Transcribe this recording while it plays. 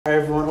Hi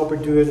everyone, hope you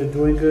guys are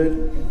doing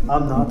good.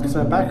 I'm not because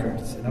my back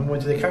hurts and I'm going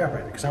to the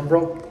chiropractor because I'm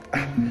broke.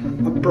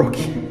 I'm broke. I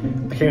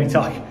can't even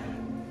talk.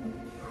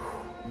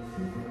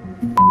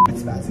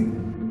 It's spazzing.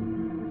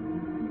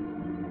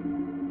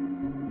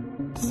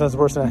 This sounds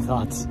worse than I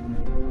thought.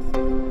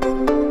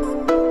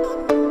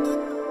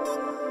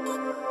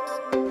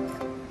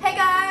 Hey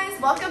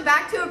guys, welcome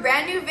back to a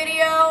brand new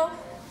video.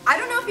 I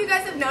don't know if you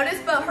guys have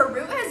noticed, but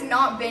Haru has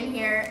not been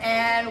here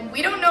and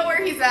we don't know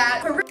where he's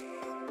at.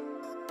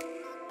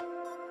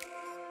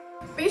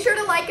 Be sure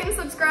to like and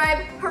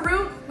subscribe.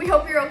 Haru, we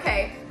hope you're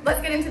okay. Let's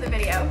get into the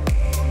video.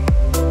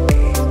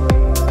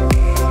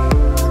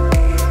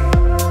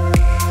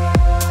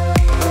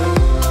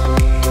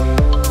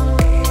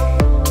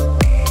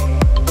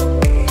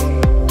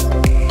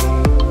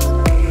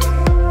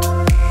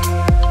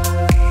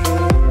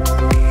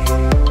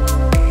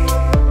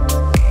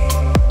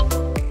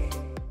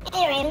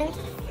 Hey Raymond.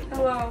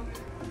 Hello.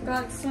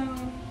 Got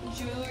some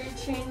jewelry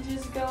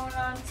changes going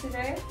on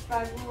today.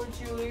 5 little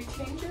jewelry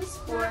changes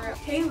for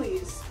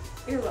Haley's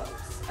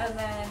earlobes. And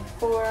then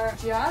for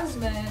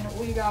Jasmine,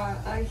 we got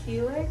a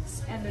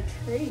helix and a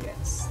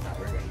tragus that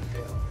we're gonna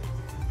do.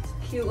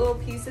 Cute little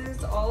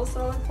pieces, all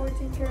solid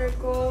 14 karat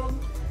gold.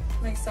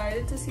 I'm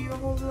excited to see the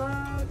whole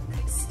vlog.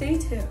 Stay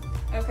tuned,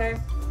 okay?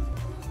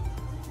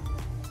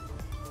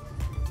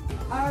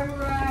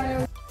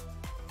 Alright.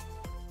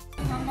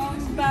 My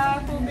mom's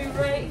back. We'll be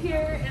right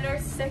here in our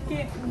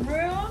second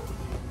room.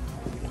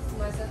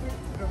 My second?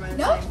 Or my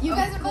Nope, second? you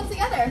guys are both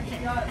together.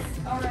 Yes.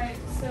 Alright,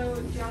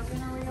 so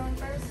Jasmine, are we going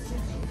first?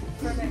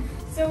 Perfect.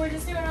 So we're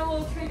just doing a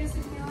little tragus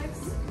and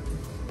helix.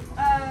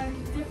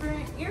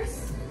 Different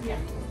ears? Yeah.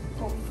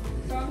 Cool.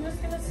 So I'm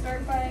just gonna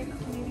start by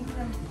cleaning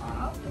them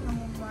up and then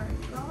we'll mark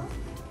off.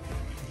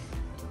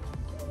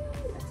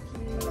 That's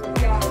cute.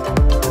 Yeah.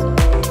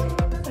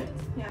 Perfect.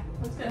 Yeah,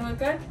 looks good. They look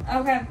good?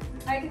 Okay.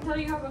 I can tell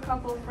you have a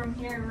couple from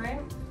here,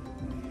 right?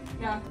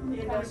 Yeah. The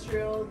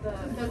industrial,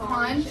 the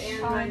conch,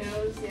 and my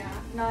nose,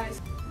 yeah. Nice.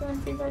 Go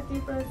and take that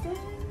deep breath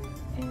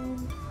in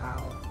and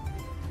out.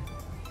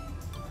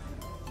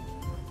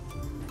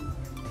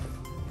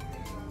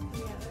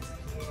 Yeah, that's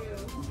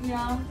cute.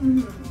 Yeah.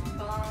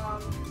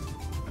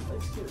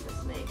 Looks cute with the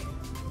snake.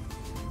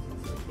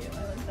 That's really cute. I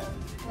like that.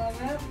 Love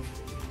it.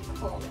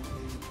 Cool.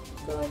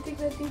 Go and take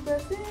that deep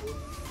breath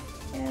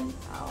in and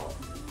out.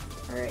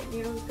 Alright,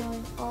 needles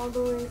going all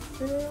the way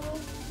through.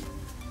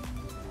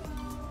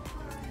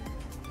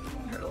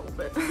 Hurt a little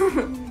bit.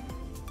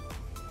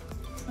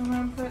 I'm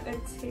gonna put a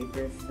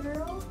taper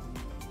through.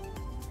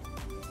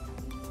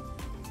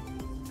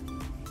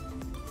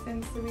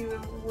 Tends to be the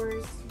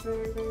worst,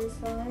 very, very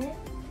sorry.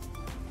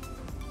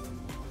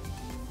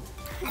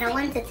 At a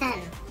 1 to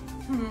 10.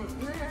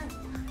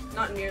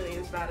 Not nearly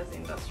as bad as the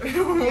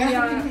industrial.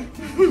 Yeah.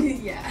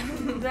 Yeah.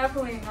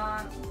 Definitely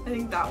not. I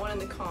think that one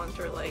and the conch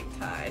are like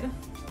tied.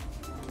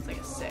 It's like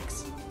a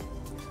 6.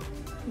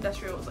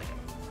 Industrial was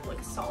like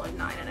a solid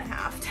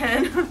 9.5,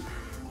 10.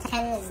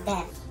 10 is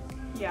death.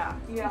 Yeah.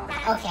 Yeah.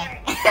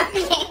 Okay.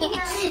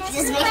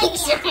 Just making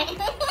sure.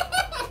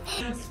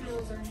 Those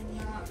schools are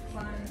not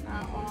fun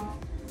at all.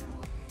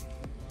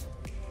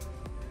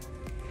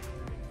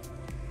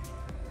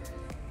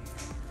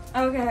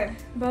 Okay,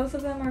 both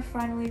of them are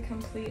finally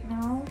complete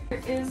now.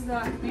 There is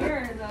that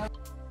mirror though.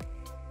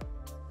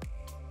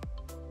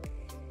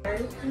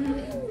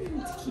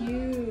 It's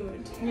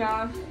cute.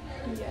 Yeah.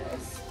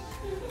 Yes.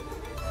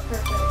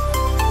 Perfect.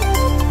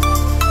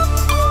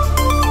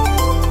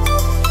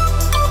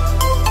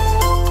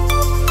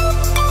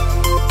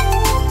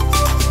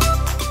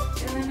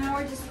 And then now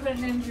we're just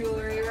putting in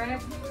jewelry,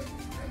 right?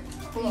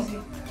 Easy.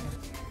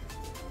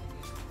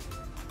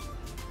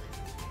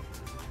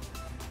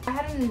 I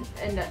had an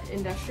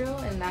industrial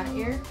in that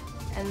ear,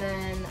 and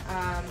then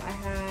I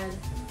had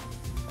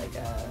like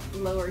a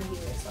lower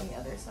helix on the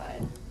other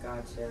side.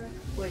 Gotcha.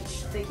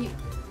 Which they keep,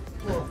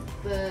 well,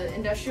 the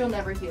industrial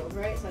never healed,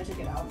 right? So I took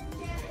it out.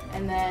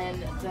 And then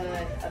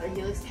the other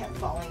helix kept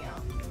falling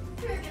out.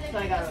 So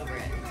I got over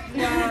it.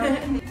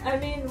 Yeah. I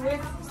mean,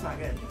 with It's not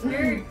good.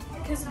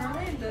 because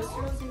normally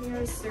industrials, you need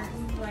a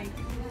certain like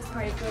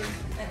type of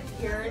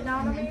ear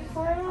anatomy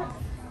for it.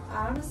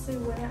 I honestly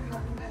wouldn't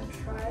have even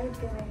tried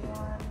getting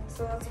one,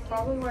 so that's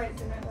probably why it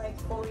didn't like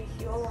fully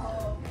heal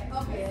all.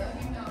 Yeah.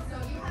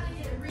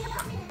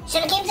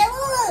 Should have came to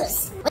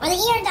Lulu's. We're the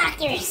ear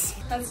doctors.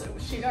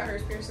 She got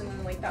hers pierced, and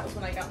then like that was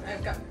when I got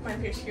mine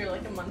pierced here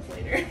like a month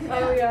later.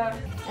 Oh yeah.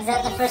 Is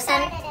that the first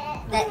time?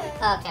 That,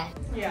 okay.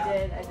 Yeah.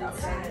 I did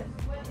start it.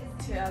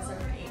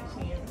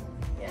 2018.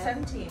 Yeah.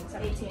 17.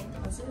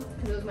 That's it.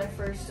 Because it was my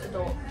first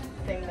adult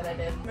thing that I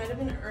did. Might have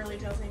been early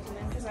 2018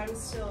 then, because I was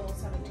still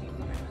 17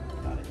 when I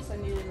got it, because I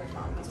needed my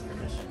mom's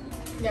permission.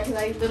 Yeah, because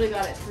I literally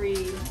got it 3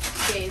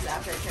 days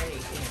after I turned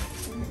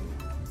 18.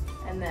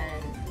 And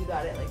then you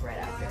got it like right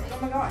after. Oh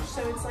my gosh,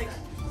 so it's like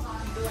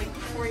the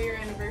 4-year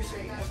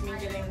anniversary of me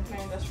getting my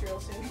industrial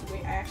soon.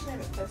 Wait, I actually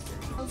have it posted.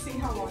 Let's see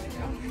how long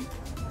ago.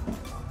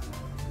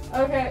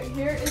 Okay,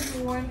 here is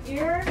one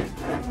ear, and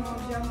then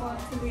we'll jump on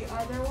to the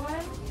other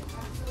one.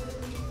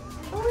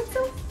 Oh, it's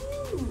so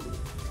cute.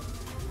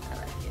 I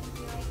like it.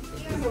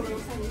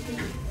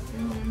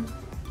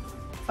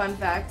 Fun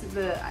fact,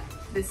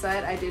 this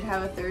side I did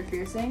have a third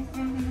piercing,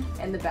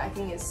 and the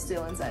backing is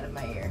still inside of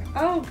my ear.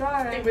 Oh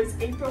god. It was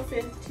April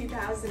 5th,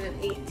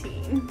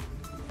 2018.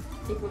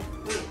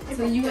 Wait,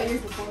 so you got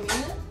yours before me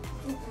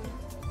then?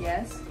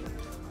 Yes?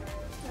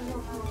 I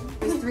don't know.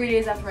 It was 3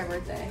 days after my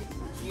birthday.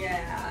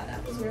 Yeah,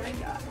 that was where I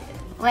got it.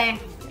 Where?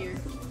 Here.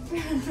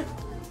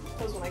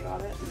 That was when I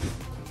got it.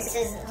 This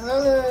is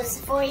Lulu's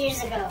 4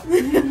 years ago.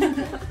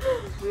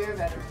 We are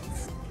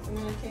veterans. And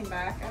then I came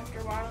back after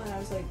a while and I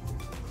was like,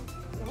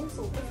 it looks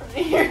a little different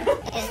in here.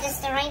 Is this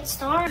the right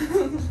store?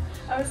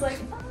 I was like,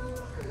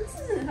 oh, this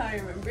isn't how I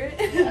remember it.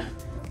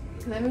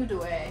 Because I moved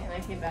away and I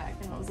came back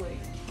and I was like,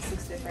 this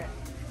looks different.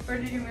 Where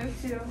did you move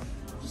to?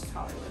 Just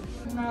Hollywood.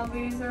 Now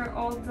these are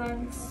all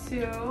done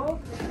too.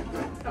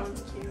 That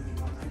one's cute.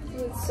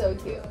 It's so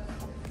cute.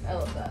 I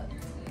love that.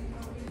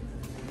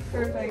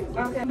 Perfect.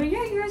 Okay. But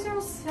yeah, you guys are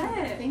all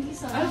set. Thank you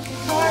so Of much.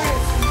 course.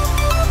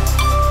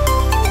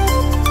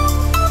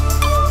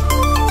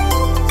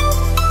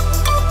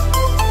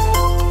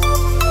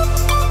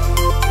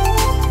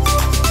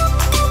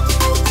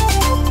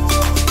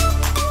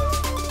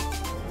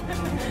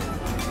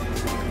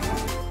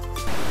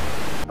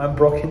 I'm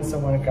broken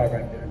somewhere in a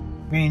chiropractor.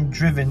 Being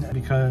driven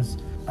because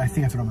I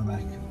think I threw on my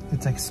back.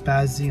 It's like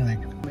spazzing, like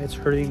it's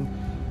hurting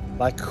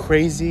like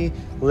crazy.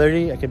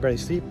 Literally, I can barely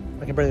sleep.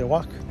 I can barely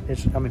walk.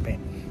 I'm in pain.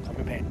 I'm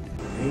in pain.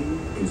 Pain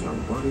is our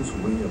body's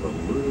way of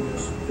alerting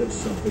us that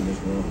something is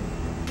wrong.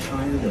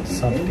 Tired of the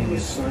Something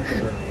endless is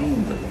cycle of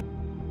pain that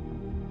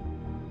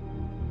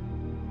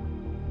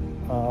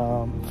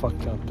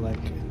fucked up.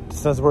 Like, it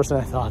sounds worse than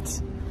I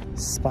thought.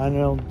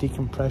 Spinal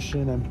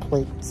decompression and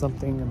plate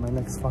something, and my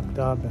neck's fucked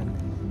up,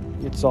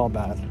 and it's all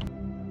bad.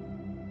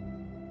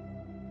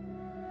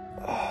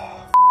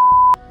 Oh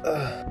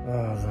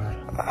Lord.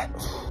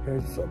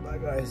 It's so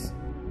bad, guys.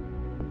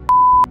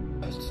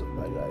 It's so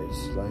bad, guys.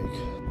 Like,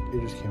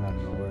 it just came out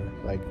of nowhere.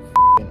 Like,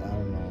 out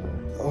of nowhere.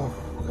 Oh,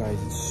 guys,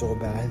 it's so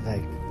bad.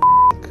 Like,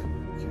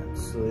 can't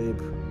sleep.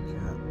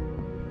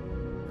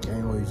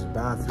 Can't go use the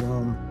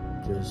bathroom.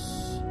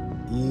 Just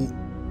eat,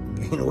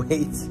 gain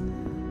weight.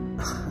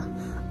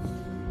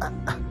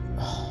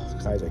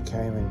 Guys, I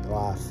can't even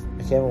laugh. I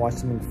can't even watch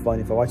something fun.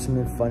 If I watch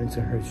something fun, it's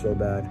gonna hurt so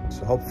bad.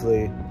 So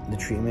hopefully the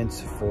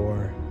treatments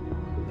for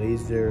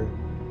laser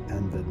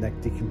and the neck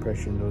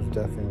decompression, those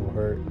definitely will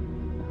hurt.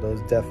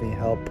 Those definitely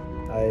help.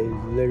 I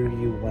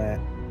literally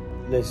went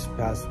this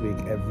past week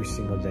every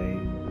single day.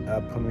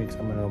 Upcoming weeks,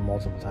 I'm gonna go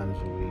multiple times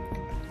a week.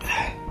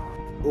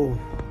 Oh,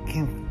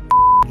 can't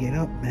get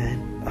up, man.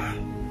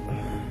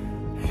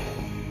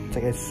 It's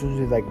like as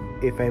soon as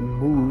if I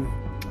move,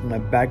 my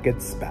back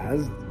gets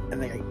spazzed,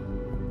 and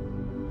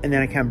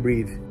then I can't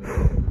breathe,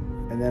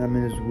 and then I'm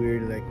in this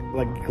weird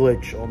like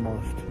glitch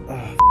almost.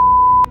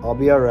 I'll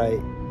be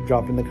alright.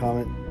 Drop in the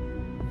comment.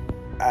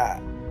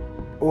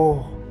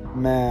 Oh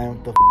man,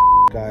 what the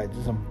guys? This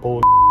is some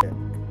bullshit.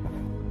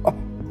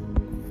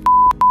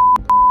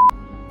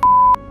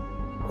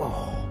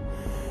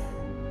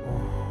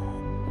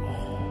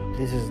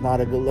 This is not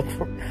a good look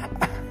for me.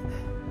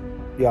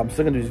 Yo, I'm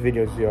still gonna do these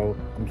videos, yo.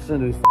 I'm still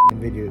gonna do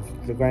these videos.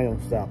 The grind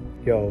don't stop.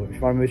 Yo, if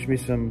you wanna wish me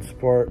some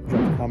support,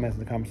 drop the comments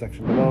in the comment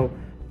section below.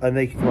 And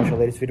then you can watch our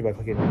latest video by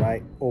clicking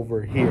right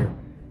over here.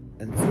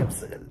 And see, I'm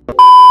still gonna